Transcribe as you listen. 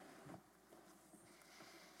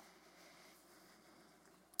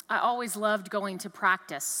I always loved going to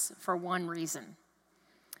practice for one reason.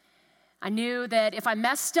 I knew that if I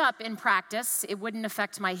messed up in practice, it wouldn't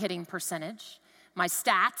affect my hitting percentage, my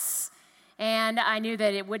stats, and I knew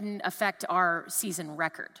that it wouldn't affect our season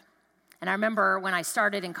record. And I remember when I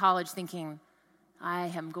started in college thinking, I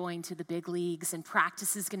am going to the big leagues and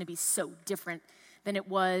practice is going to be so different than it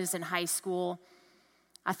was in high school.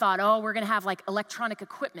 I thought, we're going to have like electronic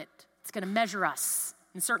equipment. It's going to measure us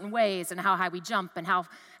in certain ways and how high we jump and how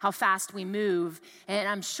fast we move. And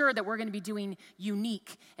I'm sure that we're going to be doing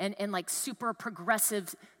unique and like super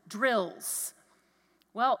progressive drills.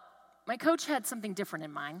 Well, my coach had something different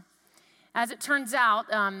in mind. As it turns out,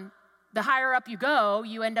 the higher up you go,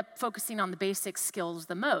 you end up focusing on the basic skills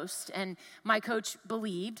the most. And my coach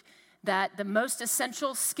believed that the most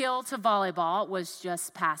essential skill to volleyball was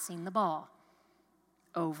just passing the ball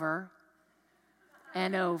over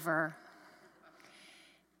and over.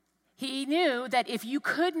 He knew that if you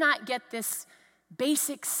could not get this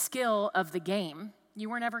basic skill of the game, you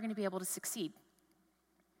were never going to be able to succeed.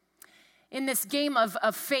 In this game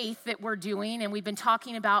of faith that we're doing and we've been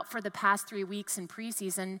talking about for the past 3 weeks in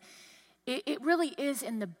preseason, it really is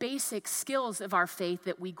in the basic skills of our faith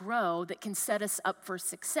that we grow that can set us up for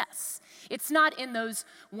success. It's not in those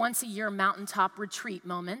once-a-year mountaintop retreat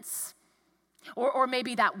moments, or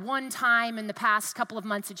maybe that one time in the past couple of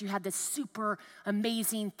months that you had this super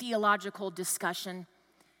amazing theological discussion.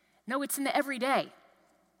 No, it's in the everyday.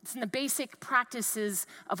 It's in the basic practices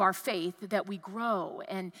of our faith that we grow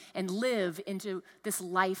and live into this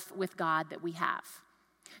life with God that we have.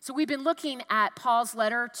 So we've been looking at Paul's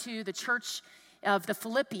letter to the church of the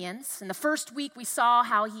Philippians. In the first week, we saw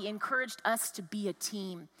how he encouraged us to be a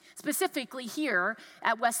team. Specifically here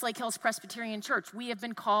at Westlake Hills Presbyterian Church, we have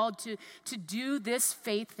been called to do this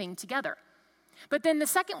faith thing together. But then the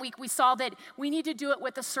second week, we saw that we need to do it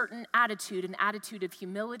with a certain attitude, an attitude of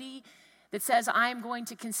humility that says, I'm going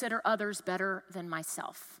to consider others better than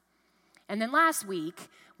myself. And then last week,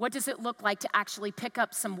 what does it look like to actually pick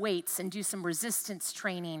up some weights and do some resistance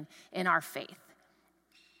training in our faith?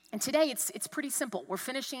 And today, it's pretty simple. We're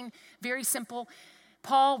finishing very simple.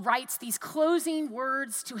 Paul writes these closing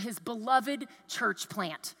words to his beloved church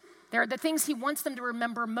plant. They're the things he wants them to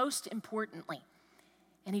remember most importantly.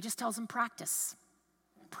 And he just tells them practice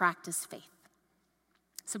faith.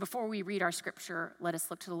 So before we read our scripture, let us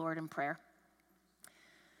look to the Lord in prayer.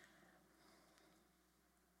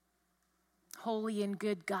 Holy and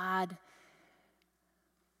good God,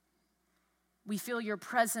 we feel your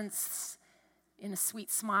presence in the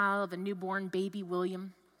sweet smile of a newborn baby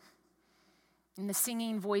William, in the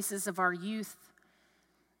singing voices of our youth,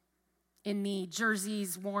 in the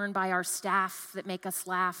jerseys worn by our staff that make us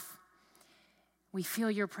laugh. We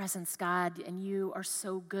feel your presence, God, and you are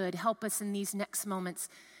so good. Help us in these next moments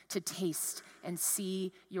to taste and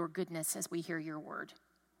see your goodness as we hear your word.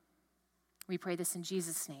 We pray this in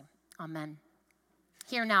Jesus' name. Amen.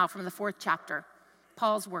 Hear now from the 4th chapter,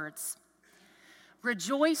 Paul's words.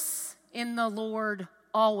 Rejoice in the Lord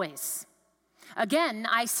always. Again,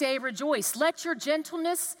 I say rejoice. Let your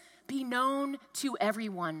gentleness be known to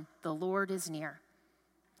everyone. The Lord is near.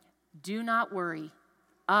 Do not worry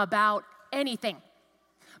about anything,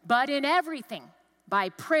 but in everything, by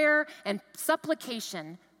prayer and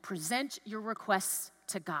supplication, present your requests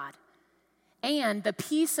to God. And the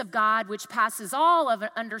peace of God, which passes all of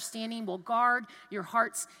understanding, will guard your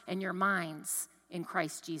hearts and your minds in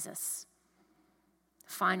Christ Jesus.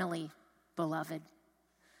 Finally, beloved,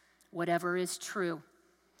 whatever is true,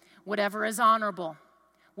 whatever is honorable,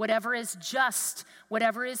 whatever is just,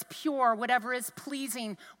 whatever is pure, whatever is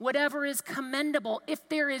pleasing, whatever is commendable, if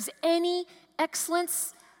there is any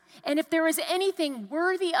excellence, and if there is anything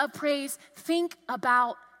worthy of praise, think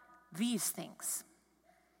about these things.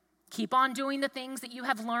 Keep on doing the things that you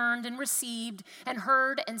have learned and received and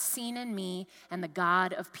heard and seen in me, and the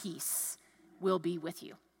God of peace will be with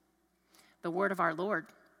you. The word of our Lord.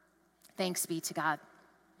 Thanks be to God.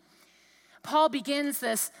 Paul begins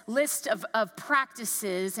this list of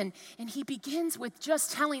practices, and he begins with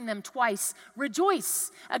just telling them twice, rejoice.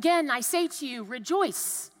 Again, I say to you,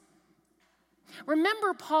 rejoice.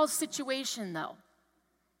 Remember Paul's situation, though.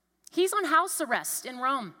 He's on house arrest in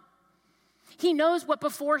Rome. He knows what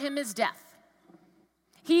before him is death.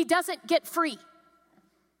 He doesn't get free.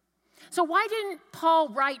 So why didn't Paul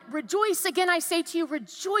write, rejoice, again I say to you,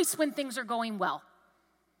 rejoice when things are going well.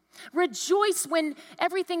 Rejoice when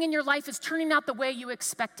everything in your life is turning out the way you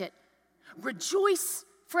expect it. Rejoice,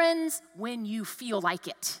 friends, when you feel like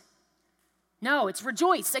it. No, it's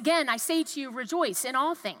rejoice. Again, I say to you, rejoice in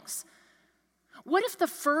all things. What if the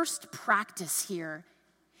first practice here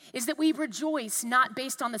is that we rejoice not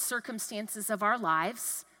based on the circumstances of our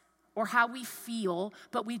lives, or how we feel,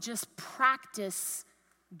 but we just practice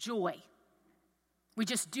joy. We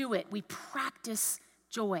just do it. We practice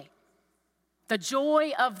joy. The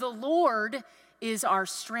joy of the Lord is our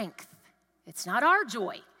strength. It's not our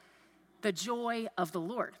joy, the joy of the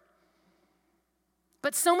Lord.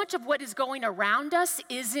 But so much of what is going around us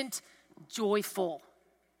isn't joyful.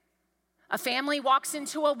 A family walks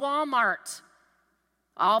into a Walmart.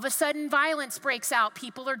 All of a sudden, violence breaks out.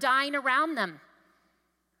 People are dying around them.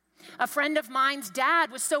 A friend of mine's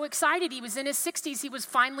dad was so excited. He was in his 60s. He was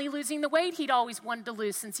finally losing the weight he'd always wanted to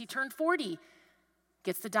lose since he turned 40.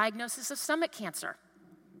 Gets the diagnosis of stomach cancer.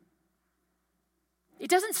 It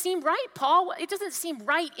doesn't seem right, Paul. It doesn't seem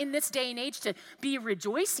right in this day and age to be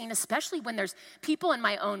rejoicing, especially when there's people in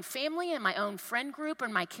my own family and my own friend group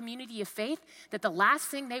and my community of faith that the last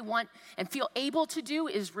thing they want and feel able to do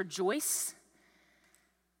is rejoice.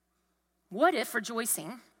 What if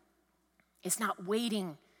rejoicing is not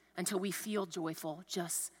waiting until we feel joyful,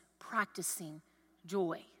 just practicing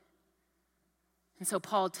joy? And so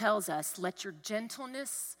Paul tells us, let your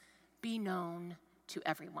gentleness be known to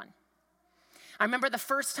everyone. I remember the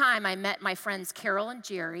first time I met my friends Carol and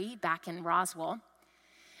Jerry back in Roswell.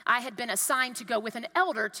 I had been assigned to go with an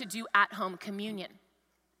elder to do at-home communion.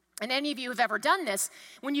 And any of you who have ever done this,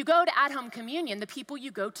 when you go to at-home communion, the people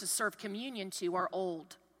you go to serve communion to are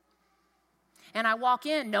old. And I walk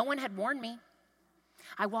in, no one had warned me.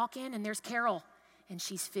 I walk in and there's Carol, and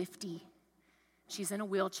she's 50. She's in a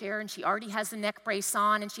wheelchair and she already has the neck brace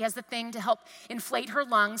on and she has the thing to help inflate her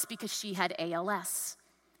lungs because she had ALS.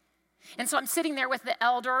 And so I'm sitting there with the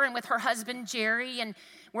elder and with her husband, Jerry, and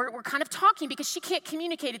we're kind of talking because she can't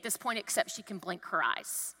communicate at this point except she can blink her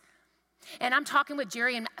eyes. And I'm talking with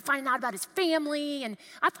Jerry and finding out about his family, and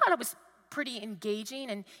I thought it was pretty engaging,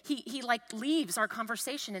 and he like leaves our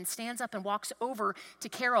conversation and stands up and walks over to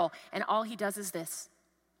Carol, and all he does is this.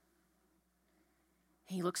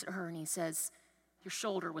 He looks at her and he says, your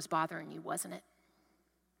shoulder was bothering you, wasn't it?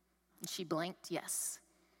 And she blinked, yes.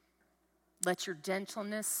 Let your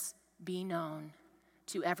gentleness be known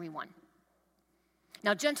to everyone.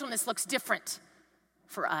 Now, gentleness looks different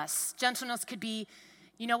for us. Gentleness could be,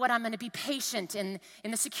 you know what, I'm going to be patient in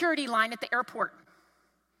the security line at the airport.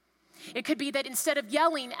 It could be that instead of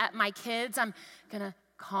yelling at my kids, I'm going to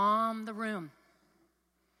calm the room.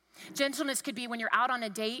 Gentleness could be when you're out on a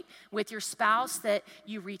date with your spouse that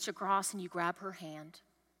you reach across and you grab her hand.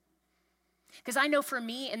 Because I know for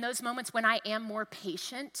me, in those moments when I am more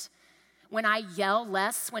patient, when I yell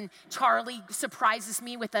less, when Charlie surprises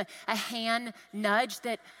me with a hand nudge,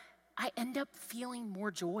 that I end up feeling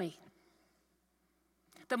more joy.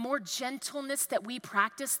 The more gentleness that we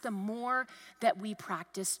practice, the more that we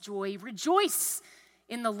practice joy. Rejoice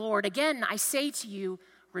in the Lord. Again, I say to you,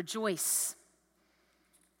 rejoice.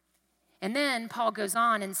 And then Paul goes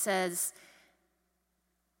on and says,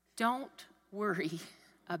 don't worry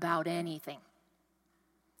about anything,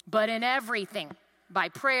 but in everything, by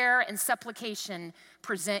prayer and supplication,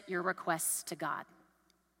 present your requests to God.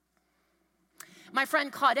 My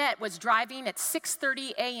friend Claudette was driving at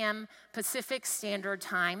 6:30 a.m. Pacific Standard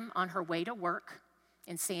Time on her way to work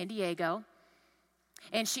in San Diego,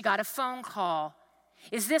 and she got a phone call.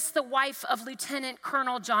 Is this the wife of Lieutenant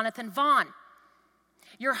Colonel Jonathan Vaughn?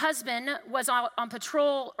 Your husband was on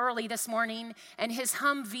patrol early this morning, and his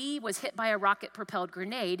Humvee was hit by a rocket-propelled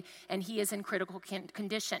grenade, and he is in critical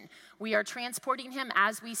condition. We are transporting him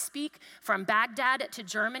as we speak from Baghdad to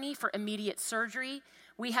Germany for immediate surgery.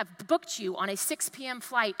 We have booked you on a 6 p.m.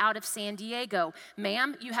 flight out of San Diego.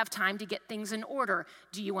 Ma'am, you have time to get things in order.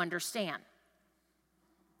 Do you understand?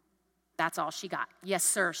 That's all she got. Yes,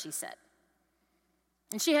 sir, she said.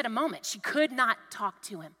 And she had a moment. She could not talk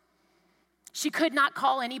to him. She could not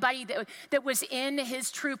call anybody that was in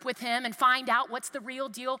his troop with him and find out what's the real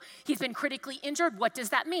deal. He's been critically injured. What does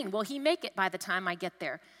that mean? Will he make it by the time I get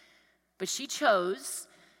there? But she chose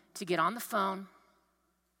to get on the phone,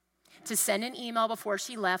 to send an email before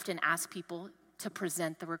she left and ask people to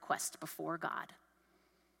present the request before God.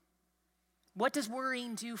 What does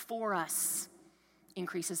worrying do for us?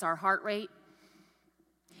 Increases our heart rate.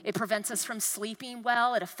 It prevents us from sleeping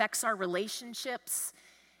well. It affects our relationships.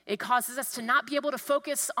 It causes us to not be able to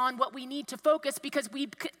focus on what we need to focus because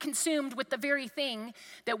we've consumed with the very thing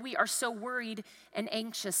that we are so worried and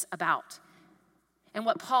anxious about. And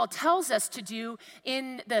what Paul tells us to do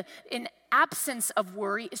in absence of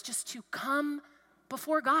worry is just to come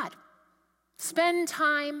before God. Spend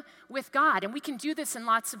time with God. And we can do this in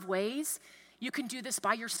lots of ways. You can do this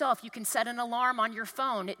by yourself. You can set an alarm on your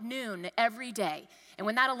phone at noon every day. And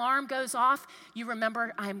when that alarm goes off, you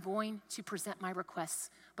remember, I'm going to present my requests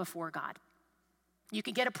before God. You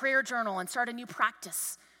can get a prayer journal and start a new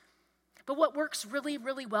practice But what works really,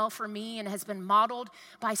 really well for me and has been modeled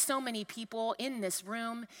by so many people in this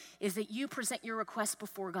room is that you present your request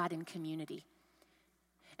before God in community.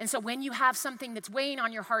 And so when you have something that's weighing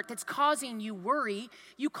on your heart that's causing you worry,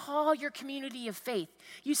 you call your community of faith.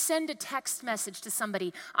 You send a text message to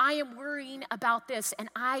somebody, I am worrying about this, and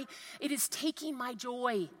it is taking my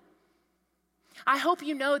joy. I hope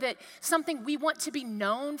you know that something we want to be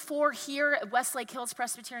known for here at Westlake Hills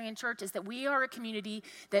Presbyterian Church is that we are a community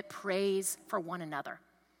that prays for one another.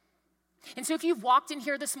 And so if you've walked in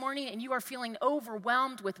here this morning and you are feeling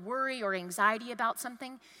overwhelmed with worry or anxiety about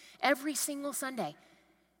something, every single Sunday,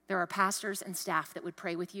 there are pastors and staff that would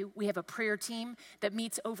pray with you. We have a prayer team that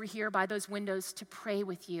meets over here by those windows to pray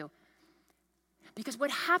with you. Because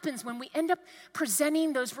what happens when we end up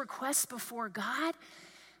presenting those requests before God,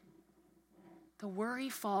 the worry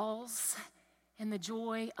falls and the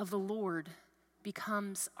joy of the Lord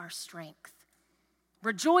becomes our strength.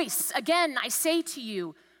 Rejoice. Again, I say to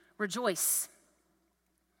you, rejoice.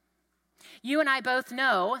 You and I both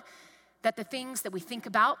know that the things that we think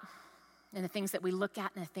about and the things that we look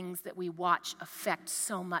at and the things that we watch affect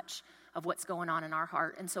so much of what's going on in our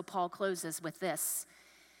heart. And so Paul closes with this.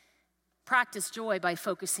 Practice joy by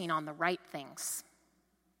focusing on the right things.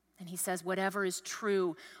 And he says, whatever is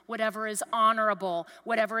true, whatever is honorable,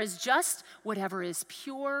 whatever is just, whatever is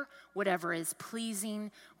pure, whatever is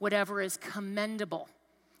pleasing, whatever is commendable.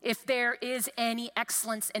 If there is any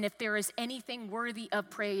excellence and if there is anything worthy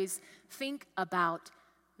of praise, think about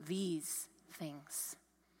these things.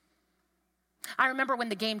 I remember when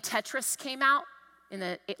the game Tetris came out in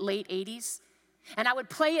the late 80s, and I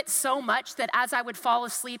would play it so much that as I would fall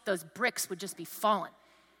asleep, those bricks would just be falling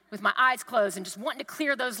with my eyes closed and just wanting to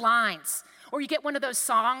clear those lines. Or you get one of those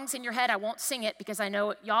songs in your head. I won't sing it because I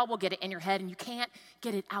know y'all will get it in your head and you can't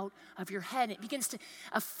get it out of your head. It begins to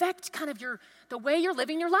affect kind of the way you're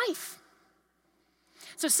living your life.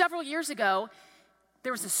 So several years ago,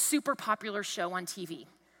 there was a super popular show on TV.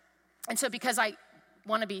 And so because I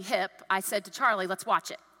want to be hip, I said to Charlie, let's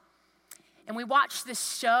watch it. And we watched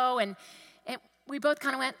this show and we both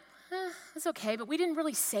kind of went, it's okay, but we didn't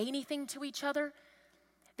really say anything to each other.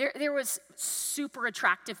 There was super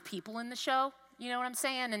attractive people in the show, you know what I'm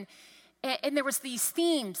saying? And there was these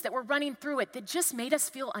themes that were running through it that just made us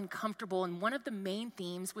feel uncomfortable, and one of the main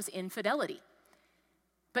themes was infidelity.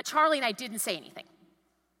 But Charlie and I didn't say anything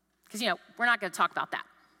because, we're not going to talk about that.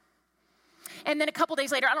 And then a couple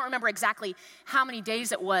days later, I don't remember exactly how many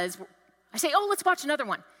days it was, I say, let's watch another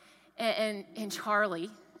one. And Charlie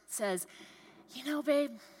says,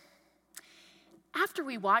 babe, after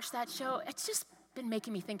we watched that show, it's just been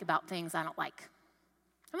making me think about things I don't like.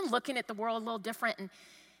 I've been looking at the world a little different, and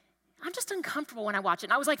I'm just uncomfortable when I watch it.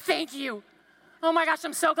 And I was like, thank you. Oh my gosh,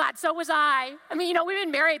 I'm so glad. So was I. I mean, we've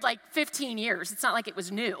been married like 15 years. It's not like it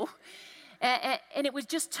was new. And it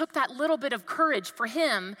just took that little bit of courage for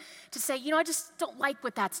him to say, I just don't like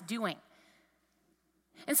what that's doing.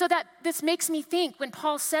 And so this makes me think when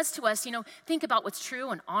Paul says to us, think about what's true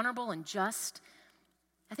and honorable and just.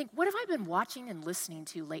 I think, what have I been watching and listening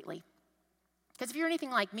to lately? Because if you're anything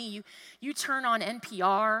like me, you turn on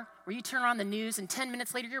NPR or you turn on the news and 10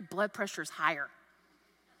 minutes later your blood pressure is higher.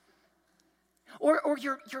 Or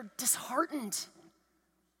you're disheartened.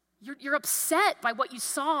 You're upset by what you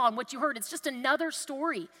saw and what you heard. It's just another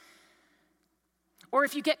story. Or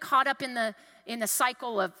if you get caught up in the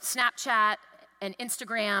cycle of Snapchat and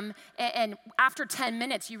Instagram, and after 10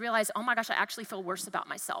 minutes you realize, oh my gosh, I actually feel worse about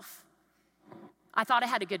myself. I thought I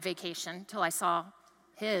had a good vacation until I saw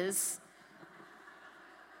his.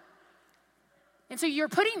 And so we're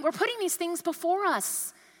putting these things before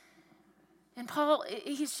us. And Paul,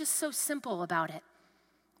 he's just so simple about it.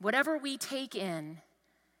 Whatever we take in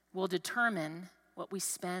will determine what we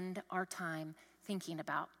spend our time thinking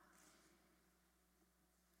about.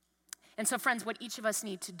 And so, friends, what each of us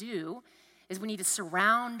need to do is we need to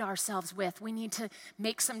surround ourselves with, we need to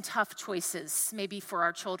make some tough choices, maybe for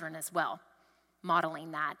our children as well,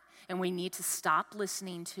 modeling that. And we need to stop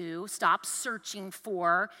listening to, stop searching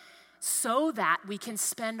for, so that we can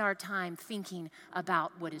spend our time thinking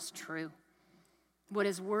about what is true, what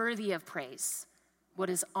is worthy of praise, what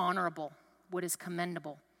is honorable, what is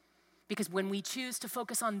commendable. Because when we choose to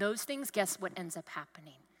focus on those things, guess what ends up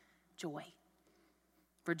happening? Joy.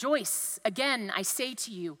 Rejoice. Again, I say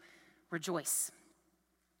to you, rejoice.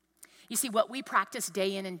 You see, what we practice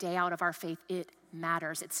day in and day out of our faith, it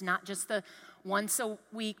matters. It's not just the once a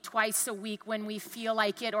week, twice a week when we feel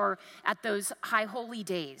like it, or at those high holy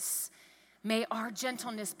days. May our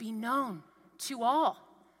gentleness be known to all.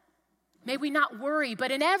 May we not worry,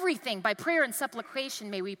 but in everything, by prayer and supplication,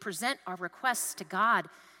 may we present our requests to God.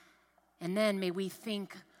 And then may we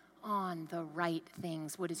think on the right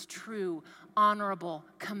things, what is true, honorable,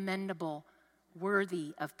 commendable,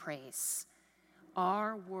 worthy of praise.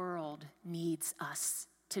 Our world needs us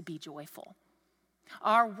to be joyful.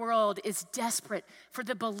 Our world is desperate for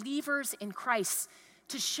the believers in Christ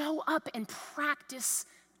to show up and practice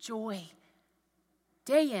joy.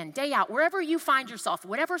 Day in, day out, wherever you find yourself,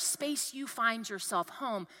 whatever space you find yourself,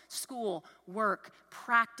 home, school, work,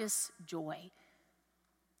 practice joy.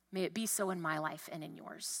 May it be so in my life and in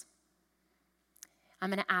yours. I'm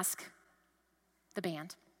going to ask the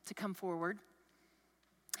band to come forward.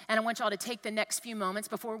 And I want y'all to take the next few moments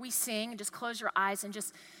before we sing and just close your eyes and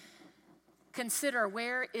just consider,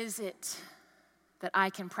 where is it that I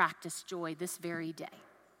can practice joy this very day?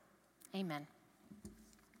 Amen.